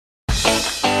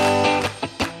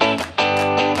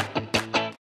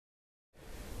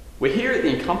We're here at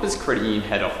the Encompass Credit Union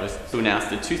head office to announce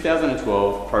the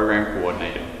 2012 Program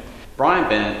Coordinator. Brian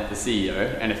Bennett, the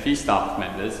CEO, and a few staff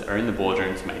members are in the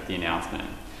boardroom to make the announcement.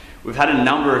 We've had a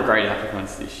number of great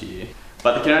applicants this year,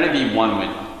 but there can only be one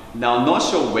winner. Now, I'm not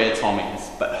sure where Tom is,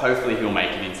 but hopefully he'll make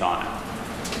it in time.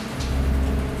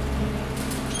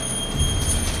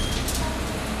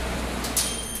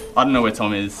 I don't know where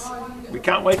Tom is. We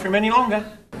can't wait for him any longer.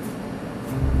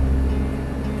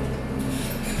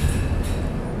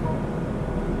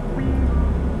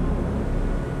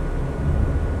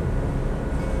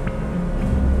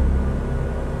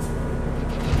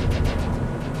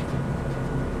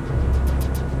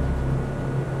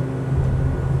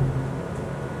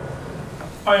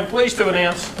 I am pleased to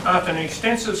announce, after an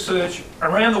extensive search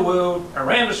around the world,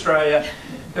 around Australia,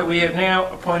 that we have now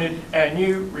appointed our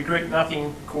new Regret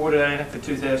Nothing Coordinator for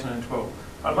 2012.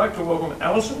 I'd like to welcome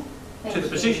Alison to the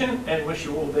position and wish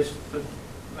you all the best for the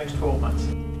next 12 months.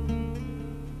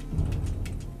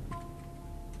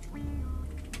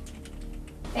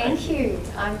 Thank you.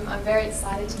 I'm very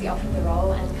excited to be offered the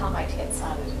role and can't wait to get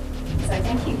started. So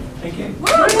thank you. Thank you.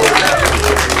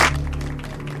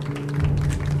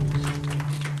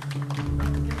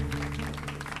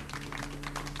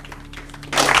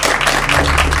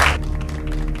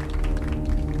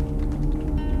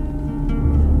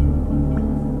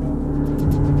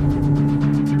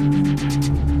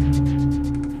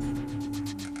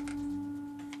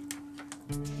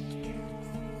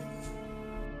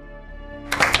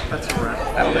 That's a wrap.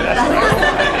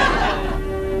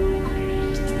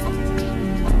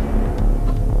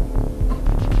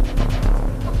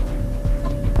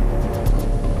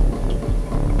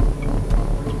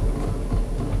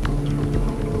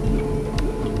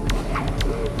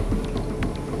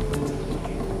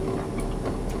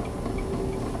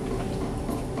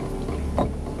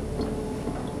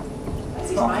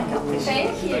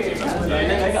 Thank you.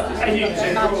 Hey, you can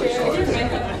say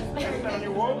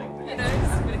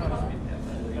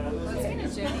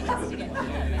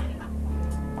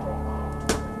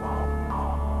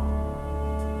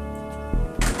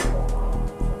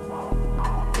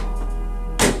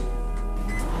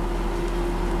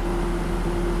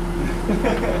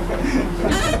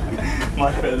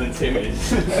Much better than Tim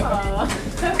is.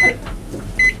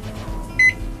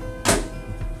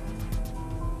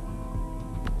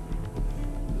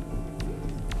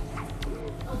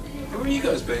 Where have you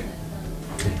guys been?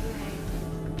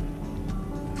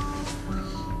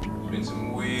 Been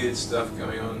some weird stuff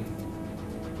going on.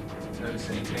 Notice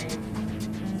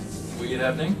anything weird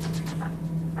happening?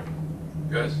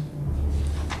 Guys?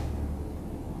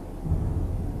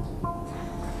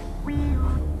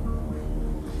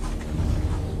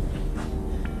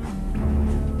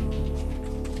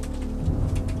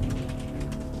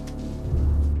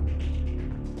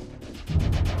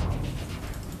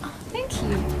 Thank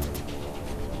you.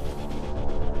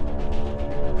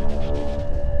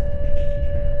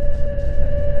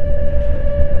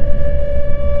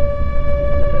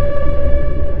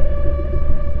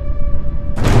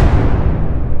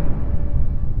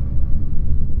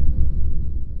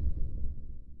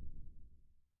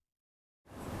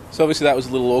 So obviously that was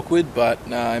a little awkward, but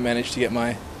I managed to get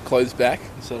my clothes back,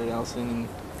 and so did Alison.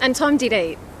 And Tom did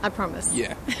eat, I promise.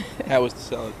 Yeah. How was the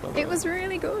salad, by the way? It was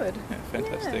really good. Yeah,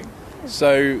 fantastic. Yeah.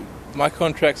 So my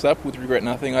contract's up with Regret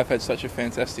Nothing. I've had such a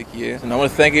fantastic year, and I want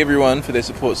to thank everyone for their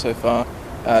support so far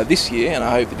this year, and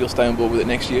I hope that you'll stay on board with it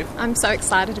next year. I'm so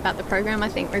excited about the program. I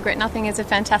think Regret Nothing is a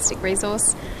fantastic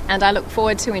resource, and I look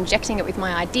forward to injecting it with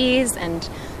my ideas and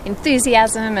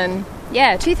enthusiasm, and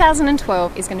yeah,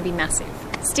 2012 is going to be massive.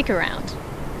 Stick around.